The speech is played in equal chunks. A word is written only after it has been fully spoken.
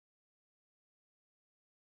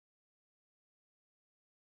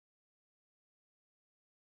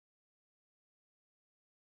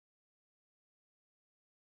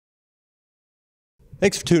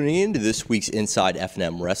Thanks for tuning in to this week's Inside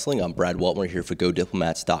F&M Wrestling. I'm Brad Weltmer here for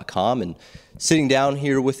GoDiplomats.com, and sitting down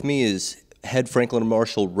here with me is head Franklin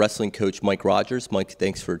Marshall wrestling coach Mike Rogers. Mike,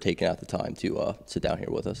 thanks for taking out the time to sit down here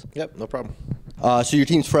with us. Yep, no problem. So your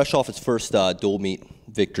team's fresh off its first dual meet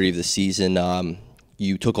victory of the season.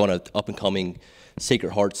 You took on an up-and-coming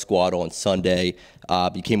Sacred Heart squad on Sunday.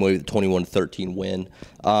 You came away with a 21-13 win.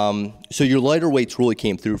 So your lighter weights really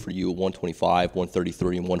came through for you at 125,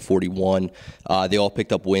 133, and 141. They all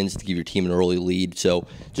picked up wins to give your team an early lead. So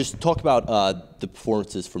just talk about the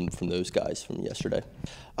performances from those guys from yesterday.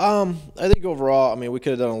 I think overall, I mean, we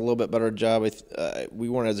could have done a little bit better job. We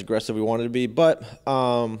weren't as aggressive as we wanted to be, but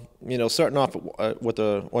you know, starting off with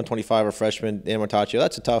the 125 or freshman Dan Mortaccio,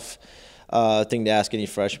 that's a tough thing to ask any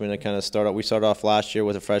freshman to kind of start off. We started off last year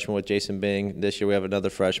with a freshman with Jason Bing. This year we have another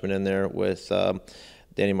freshman in there with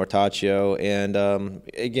Danny Mortaccio. And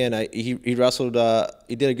again, he wrestled.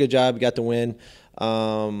 He did a good job. He got the win.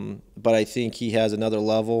 But I think he has another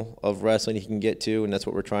level of wrestling he can get to, and that's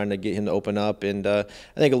what we're trying to get him to open up. And I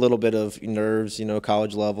think a little bit of nerves, you know,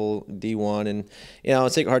 college level, D1, and you know,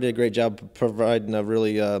 Sacred Heart did a great job providing a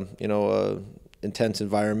really intense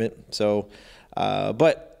environment. So,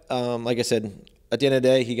 but like I said, at the end of the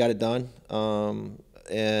day, he got it done.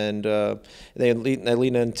 And they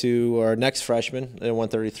lead into our next freshman at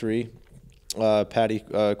 133, Patty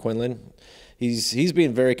Quinlan. He's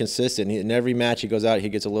being very consistent. In every match he goes out, he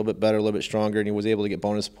gets a little bit better, a little bit stronger, and he was able to get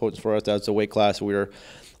bonus points for us. That's the weight class we were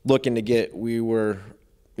looking to get. We were,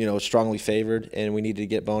 you know, strongly favored, and we needed to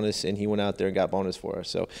get bonus, and he went out there and got bonus for us.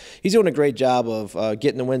 So he's doing a great job of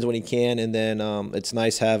getting the wins when he can, and then it's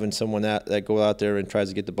nice having someone that go out there and tries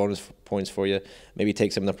to get the bonus points for you, maybe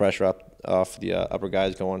take some of the pressure off the upper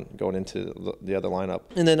guys going into the other lineup.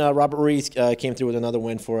 And then Robert Ruiz came through with another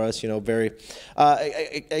win for us. You know, very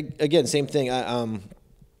again, same thing.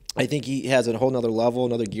 I think he has a whole nother level,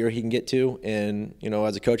 another gear he can get to, and you know,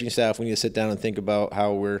 as a coaching staff, we need to sit down and think about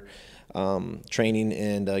how we're training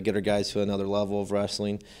and get our guys to another level of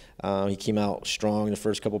wrestling. He came out strong in the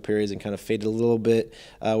first couple periods and kind of faded a little bit.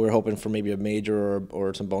 We were hoping for maybe a major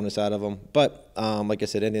or some bonus out of him. But like I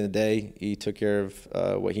said, at the end of the day, he took care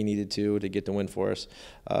of what he needed to get the win for us,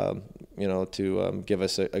 you know, to give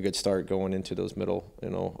us a good start going into those middle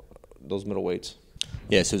weights.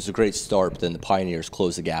 Yeah, so it's a great start, but then the Pioneers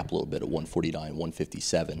closed the gap a little bit at 149,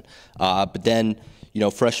 157. But then, you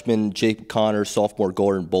know, freshman Jake Connor, sophomore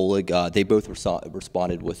Gordon Bolig, they both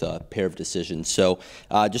responded with a pair of decisions. So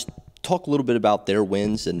just talk a little bit about their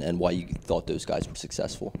wins and why you thought those guys were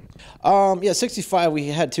successful. Yeah, 65, we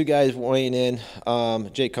had two guys weighing in,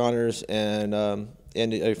 Jake Connors and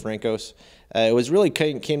Andy Francos. It was really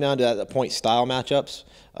came down to that point style matchups.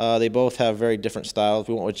 They both have very different styles.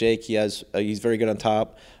 We went with Jake. He's very good on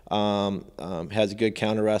top. Has good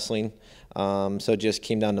counter wrestling. So it just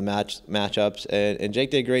came down to matchups. And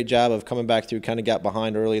Jake did a great job of coming back through. Kind of got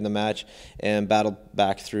behind early in the match and battled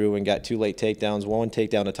back through and got two late takedowns. One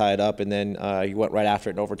takedown to tie it up, and then he went right after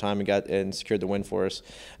it in overtime and secured the win for us.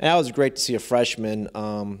 And that was great to see a freshman.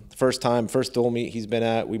 First dual meet he's been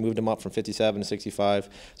at. We moved him up from 57 to 65.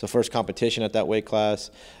 So first competition at that weight class.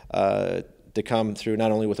 To come through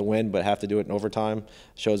not only with a win but have to do it in overtime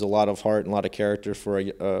shows a lot of heart and a lot of character for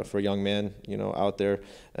a young man, you know, out there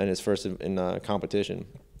and his first in competition.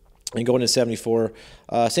 And going to 74,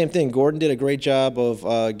 same thing. Gordon did a great job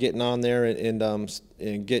of getting on there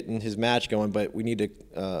and getting his match going, but we need to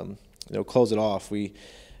you know, close it off. We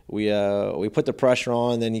put the pressure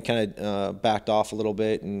on, then he kind of backed off a little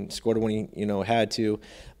bit and scored when he, you know, had to.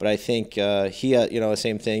 But I think he had, you know, the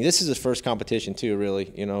same thing. This is his first competition too,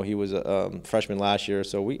 really. You know, he was a freshman last year,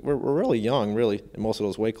 so we're really young, really, in most of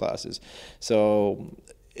those weight classes. So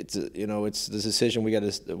it's, you know, it's the decision we got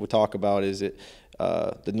to talk about. Is it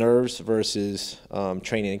the nerves versus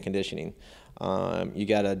training and conditioning? You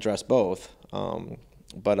got to address both.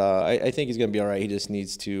 But I think he's going to be all right. He just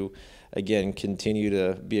needs to, again, continue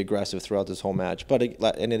to be aggressive throughout this whole match. But at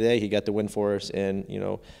the end of the day, he got the win for us and, you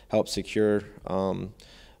know, helped secure,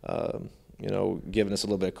 you know, giving us a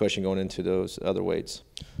little bit of cushion going into those other weights.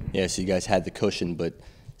 Yeah, so you guys had the cushion, but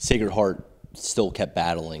Sacred Heart still kept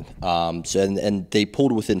battling. And they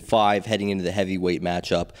pulled within 5 heading into the heavyweight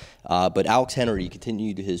matchup. But Alex Henry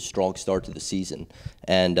continued his strong start to the season,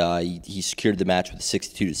 and he secured the match with a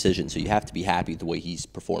 6-2 decision. So you have to be happy with the way he's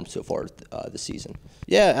performed so far this season.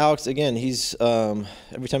 Yeah, Alex, again, he's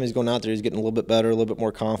every time he's going out there, he's getting a little bit better, a little bit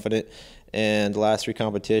more confident. And the last 3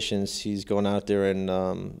 competitions, he's going out there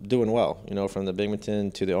and doing well. You know, from the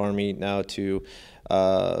Binghamton to the Army, now to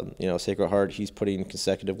you know, Sacred Heart, he's putting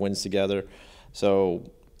consecutive wins together. So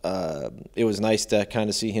it was nice to kind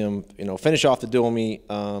of see him, you know, finish off the dual meet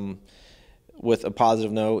with a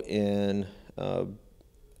positive note, and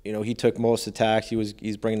he took most attacks.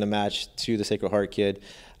 He's bringing the match to the Sacred Heart kid.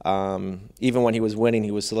 Even when he was winning,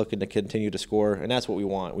 he was still looking to continue to score, and that's what we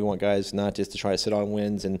want. We want guys not just to try to sit on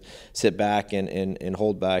wins and sit back and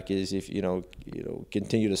hold back. Is if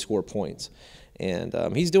continue to score points, and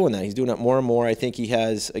he's doing that. He's doing that more and more. I think he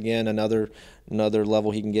has again another level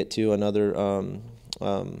he can get to, another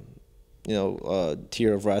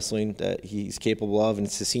tier of wrestling that he's capable of, and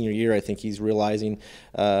it's his senior year. I think he's realizing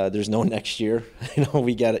there's no next year.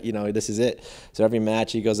 We got it. This is it. So every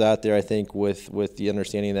match he goes out there, I think, with the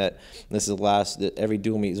understanding that this is the last. That every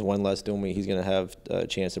dual meet is one less dual meet he's going to have a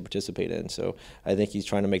chance to participate in. So I think he's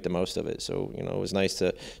trying to make the most of it. So it was nice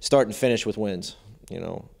to start and finish with wins.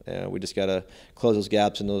 We just got to close those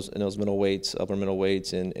gaps in those middle weights, upper middle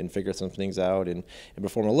weights, and figure some things out and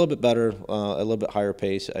perform a little bit better, a little bit higher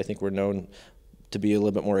pace. I think we're known to be a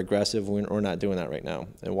little bit more aggressive. We're not doing that right now.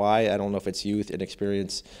 And why? I don't know if it's youth and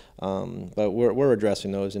experience, but we're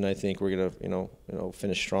addressing those, and I think we're gonna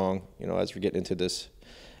finish strong. As we get into this,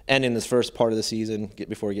 and in this first part of the season,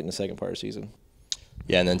 before we get in the second part of the season.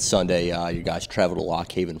 Yeah, and then Sunday, you guys travel to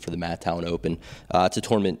Lock Haven for the Madtown Open. It's a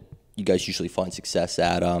tournament you guys usually find success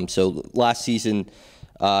at. So last season,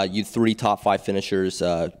 you had 3 top 5 finishers,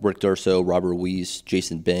 Rick Durso, Robert Ruiz,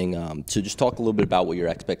 Jason Bing. So just talk a little bit about what your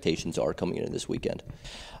expectations are coming into this weekend.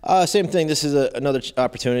 Same thing. This is another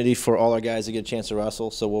opportunity for all our guys to get a chance to wrestle.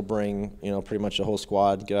 So we'll bring, pretty much the whole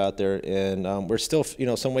squad, get out there. And we're still,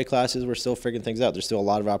 some weight classes, we're still figuring things out. There's still a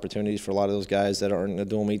lot of opportunities for a lot of those guys that aren't in the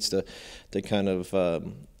dual meets to kind of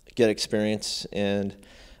get experience and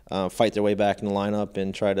fight their way back in the lineup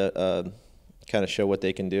and try to kind of show what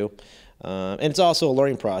they can do. And it's also a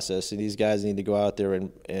learning process. And these guys need to go out there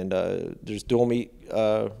and there's dual meet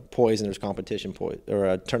poise and there's competition poise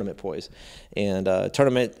or tournament poise. And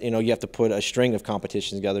tournament, you have to put a string of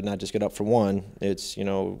competitions together, not just get up for one. It's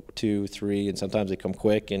 2, 3, and sometimes they come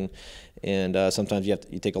quick. And sometimes you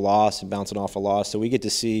take a loss and bounce it off a loss. So we get to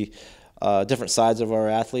see different sides of our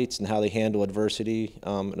athletes and how they handle adversity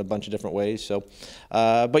in a bunch of different ways. So,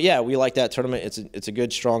 but yeah, we like that tournament. It's a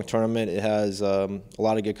good, strong tournament. It has a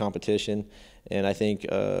lot of good competition, and I think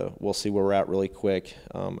we'll see where we're at really quick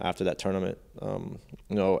after that tournament.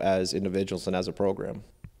 As individuals and as a program.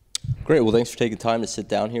 Great. Well, thanks for taking time to sit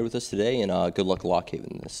down here with us today, and good luck at Lock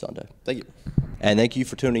Haven this Sunday. Thank you. And thank you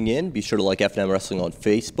for tuning in. Be sure to like F&M Wrestling on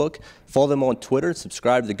Facebook, follow them on Twitter, and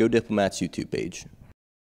subscribe to the GoDiplomats YouTube page.